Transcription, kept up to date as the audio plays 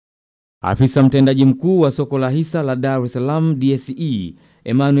Afisa mtendaji mkuu wa soko la hisa la Dar es Salaam DSE,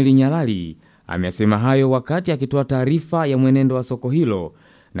 Emmanuel Nyalali, amesema hayo wakati akitoa taarifa ya mwenendo wa soko hilo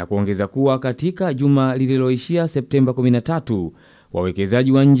na kuongeza kuwa katika juma lililoishia Septemba 13,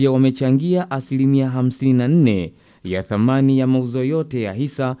 wawekezaji wa nje wamechangia asilimia 54 ya thamani ya mauzo yote ya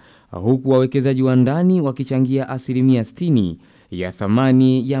hisa, huku wawekezaji wa ndani wakichangia asilimia 60 ya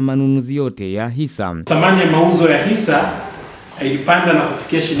thamani ya manunuzi yote ya hisa. Thamani ya mauzo ya hisa ilipanda na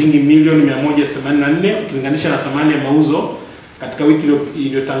kufikia shilingi milioni 184 ukilinganisha na thamani ya mauzo katika wiki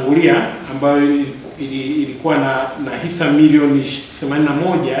iliyotangulia ambayo ilikuwa na hisa milioni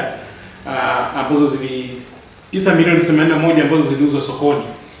 81 ambazo hisa milioni 81 ambazo ziliuzwa sokoni.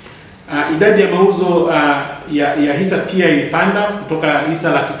 Idadi ya mauzo ya hisa pia ilipanda kutoka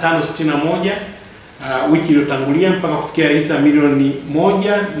hisa 561 wiki iliyotangulia mpaka kufikia hisa milioni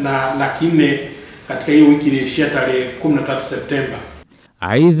 1 na 400 katika hiyo wiki iliyoishia tarehe 13 Septemba.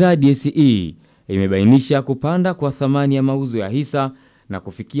 Aidha, DSE imebainisha kupanda kwa thamani ya mauzo ya hisa na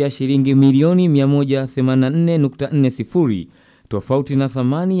kufikia shilingi milioni 184.40 tofauti na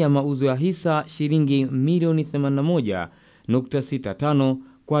thamani ya mauzo ya hisa shilingi milioni 81.65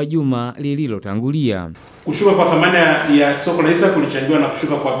 kwa juma lililotangulia. Kushuka kwa thamani ya soko la hisa kulichangiwa na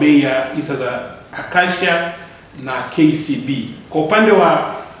kushuka kwa bei ya hisa za Acacia na KCB. Kwa upande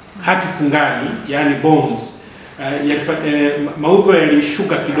wa hati fungani, yani bonds, mauzo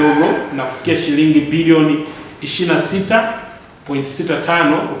yalishuka kidogo na kufikia shilingi bilioni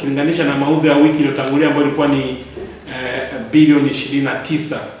 26.65 ukilinganisha na mauzo ya wiki iliyotangulia ambayo ilikuwa ni bilioni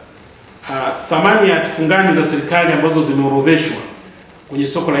 29. Thamani ya hati fungani za serikali ambazo zimeorodheshwa kwenye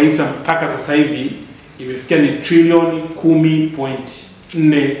soko la hisa mpaka sasa hivi imefikia ni trilioni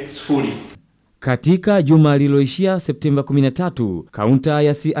 10.40. Katika juma lililoishia Septemba 13, kaunta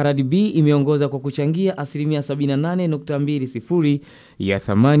ya CRDB imeongoza kwa kuchangia asilimia 78.20 ya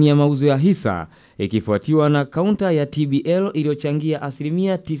thamani ya mauzo ya hisa, ikifuatiwa na kaunta ya TBL iliyochangia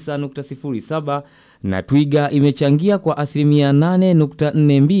asilimia 9.07 na Twiga imechangia kwa asilimia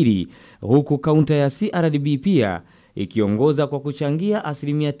 8.42, huku kaunta ya CRDB pia ikiongoza kwa kuchangia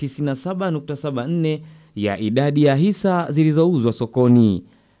asilimia 97.74 ya idadi ya hisa zilizouzwa sokoni.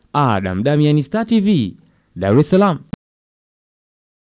 Adam Damiani, Star TV, Dar es Salaam.